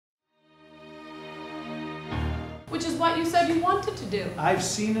which is what you said you wanted to do. I've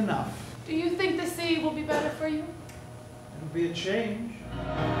seen enough. Do you think the sea will be better for you? It'll be a change.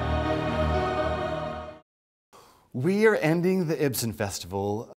 We are ending the Ibsen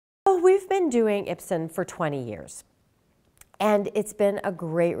Festival. Oh, we've been doing Ibsen for 20 years, and it's been a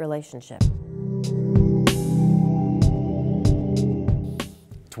great relationship.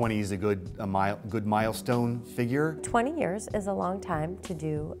 20 is a good milestone figure. 20 years is a long time to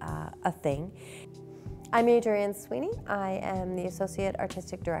do a thing. I'm Adrienne Sweeney. I am the Associate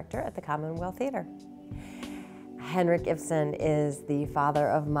Artistic Director at the Commonweal Theatre. Henrik Ibsen is the father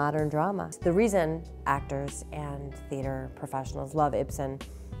of modern drama. The reason actors and theater professionals love Ibsen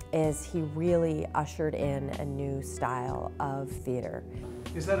is he really ushered in a new style of theater.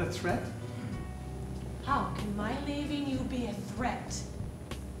 Is that a threat? How can my leaving you be a threat?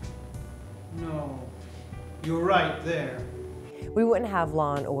 No. You're right there. We wouldn't have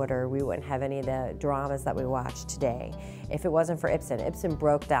Law and Order, we wouldn't have any of the dramas that we watch today if it wasn't for Ibsen. Ibsen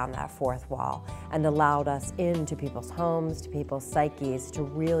broke down that fourth wall and allowed us into people's homes, to people's psyches, to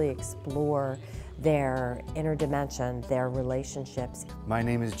really explore their inner dimension, their relationships. My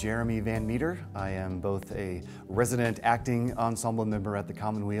name is Jeremy Van Meter. I am both a resident acting ensemble member at the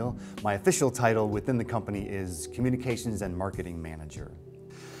Commonweal. My official title within the company is Communications and Marketing Manager.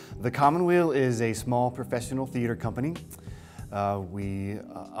 The Commonweal is a small professional theater company. We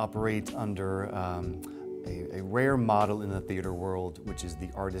operate under a rare model in the theater world, which is the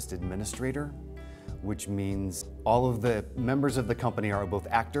artist administrator, which means all of the members of the company are both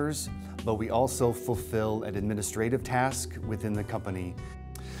actors, but we also fulfill an administrative task within the company.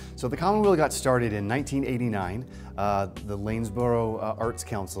 So the Commonweal got started in 1989. The Lanesboro Arts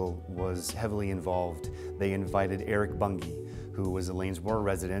Council was heavily involved. They invited Henrik Ibsen, who was a Lanesboro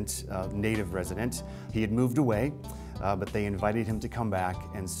resident, native resident. He had moved away, but they invited him to come back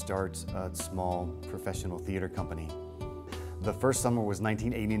and start a small professional theater company. The first summer was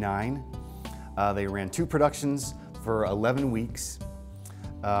 1989. They ran 2 productions for 11 weeks,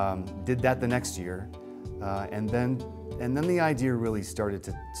 did that the next year, and then the idea really started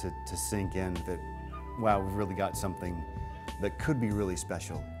to sink in that, wow, we've really got something that could be really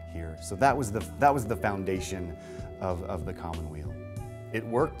special here. So that was the foundation of the Commonweal. It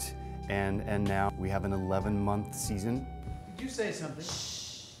worked, and now we have an 11-month season. Did you say something?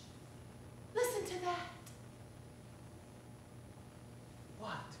 Shh. Listen to that.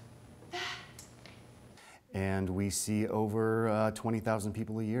 What? That. And we see over 20,000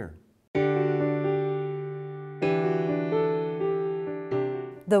 people a year.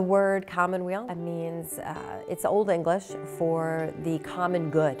 The word Commonweal means, it's Old English for the common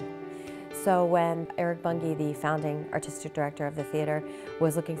good. So when Henrik Ibsen, the founding artistic director of the theater,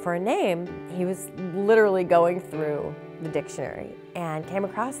 was looking for a name, he was literally going through the dictionary and came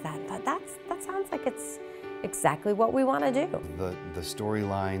across that and thought, that sounds like it's exactly what we want to do. The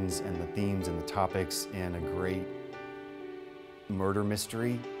storylines and the themes and the topics in a great murder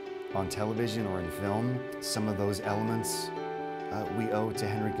mystery on television or in film, some of those elements we owe to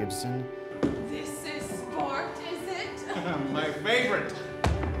Henrik Ibsen. This is sport, is it? My favorite.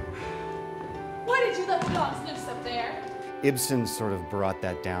 Why did you let the dogs loose up there? Ibsen sort of brought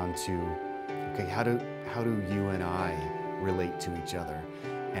that down to, okay, how do you and I relate to each other,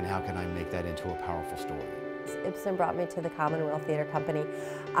 and how can I make that into a powerful story? Ibsen brought me to the Commonweal Theatre Company.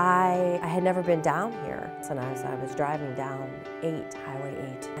 I had never been down here, and as I was driving down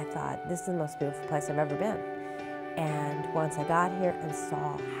Highway 8, I thought, this is the most beautiful place I've ever been. And once I got here and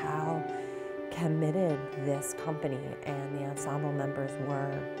saw how committed this company and the ensemble members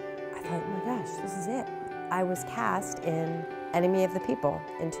were, I thought, oh my gosh, this is it. I was cast in Enemy of the People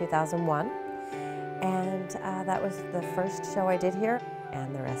in 2001, and that was the first show I did here,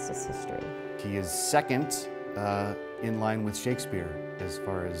 and the rest is history. He is second in line with Shakespeare as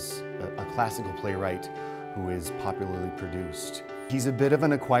far as a classical playwright who is popularly produced. He's a bit of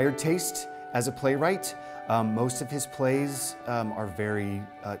an acquired taste as a playwright. Most of his plays are very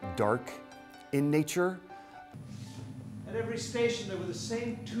dark in nature. At every station there were the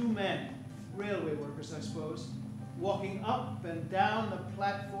same 2 men, railway workers I suppose, walking up and down the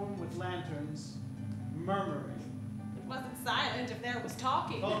platform with lanterns, murmuring. It wasn't silent if there was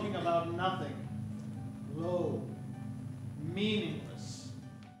talking. Talking about nothing. Low. Meaningless.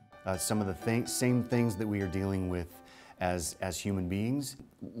 Some of the same things that we are dealing with as human beings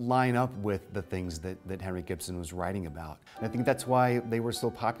line up with the things that Henrik Ibsen was writing about. And I think that's why they were so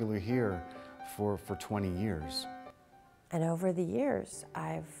popular here for 20 years. And over the years,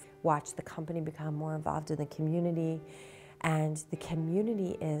 I've watched the company become more involved in the community, and the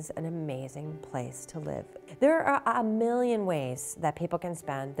community is an amazing place to live. There are a million ways that people can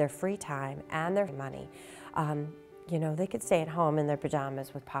spend their free time and their money. You know, they could stay at home in their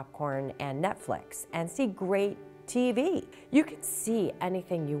pajamas with popcorn and Netflix and see great TV. You can see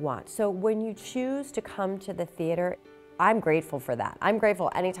anything you want. So when you choose to come to the theater, I'm grateful for that. I'm grateful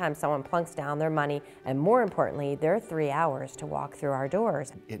anytime someone plunks down their money and, more importantly, their 3 hours to walk through our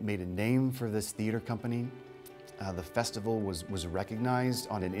doors. It made a name for this theater company. The festival was recognized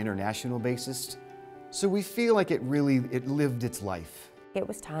on an international basis. So we feel like it lived its life. It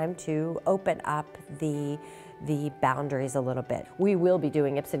was time to open up the boundaries a little bit. We will be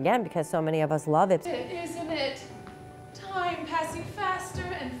doing Ibsen again because so many of us love Ibsen. Isn't it? Time passing faster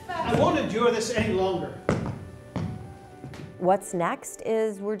and faster. I won't endure this any longer. What's next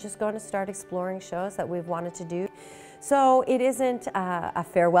is we're just going to start exploring shows that we've wanted to do. So it isn't a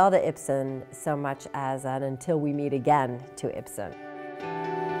farewell to Ibsen so much as an until we meet again to Ibsen.